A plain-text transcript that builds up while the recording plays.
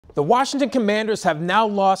The Washington Commanders have now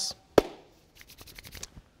lost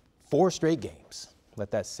 4 straight games.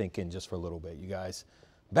 Let that sink in just for a little bit, you guys.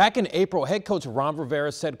 Back in April, head coach Ron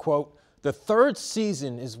Rivera said, quote, "The third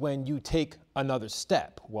season is when you take another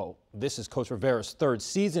step." Well, this is Coach Rivera's 3rd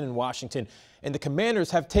season in Washington, and the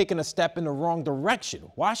Commanders have taken a step in the wrong direction.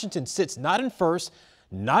 Washington sits not in first,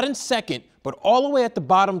 not in second, but all the way at the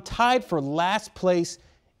bottom, tied for last place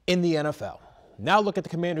in the NFL. Now look at the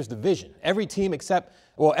Commanders' division. Every team in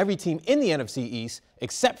the NFC East,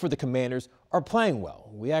 except for the Commanders, are playing well.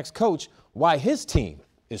 We asked Coach why his team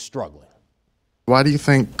is struggling. Why do you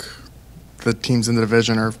think the teams in the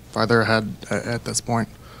division are farther ahead at this point?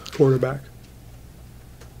 Quarterback.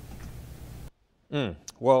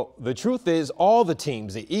 Well, the truth is all the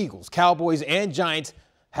teams, the Eagles, Cowboys, and Giants,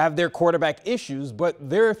 have their quarterback issues, but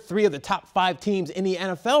they're 3 of the top 5 teams in the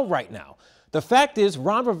NFL right now. The fact is,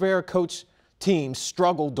 Ron Rivera coached teams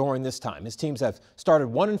struggled during this time. His teams have started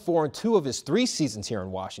 1-4 in 2 of his 3 seasons here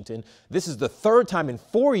in Washington. This is the 3rd time in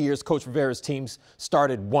 4 years Coach Rivera's teams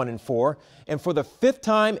started 1-4. And for the 5th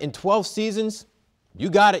time in 12 seasons,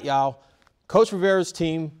 you got it, y'all. Coach Rivera's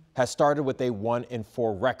team has started with a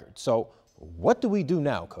 1-4 record. So what do we do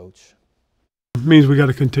now, Coach? It means we got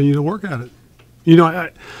to continue to work at it. You know,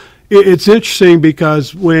 it's interesting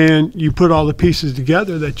because when you put all the pieces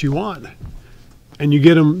together that you want, and you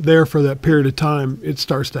get them there for that period of time, it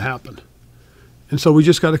starts to happen. And so we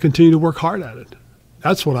just got to continue to work hard at it.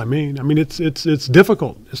 That's what I mean. I mean, it's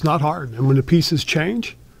difficult. It's not hard. And when the pieces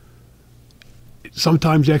change,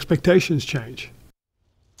 sometimes the expectations change.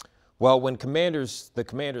 Well, when the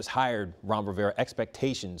Commanders hired Ron Rivera,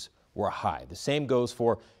 expectations were high. The same goes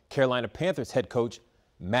for Carolina Panthers head coach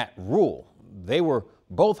Matt Rule. They were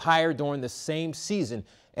both hired during the same season,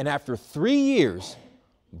 and after 3 years,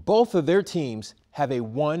 both of their teams have a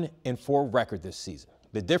 1-4 record this season.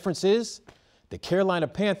 The difference is the Carolina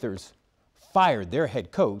Panthers fired their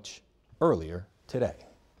head coach earlier today.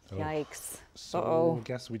 Yikes. So I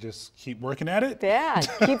guess we just keep working at it? Yeah,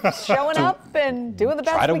 keep showing up and doing the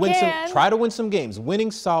best we can. Try to win some games.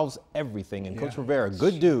 Winning solves everything. And Coach Rivera,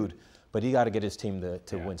 good dude, but he got to get his team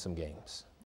to win some games.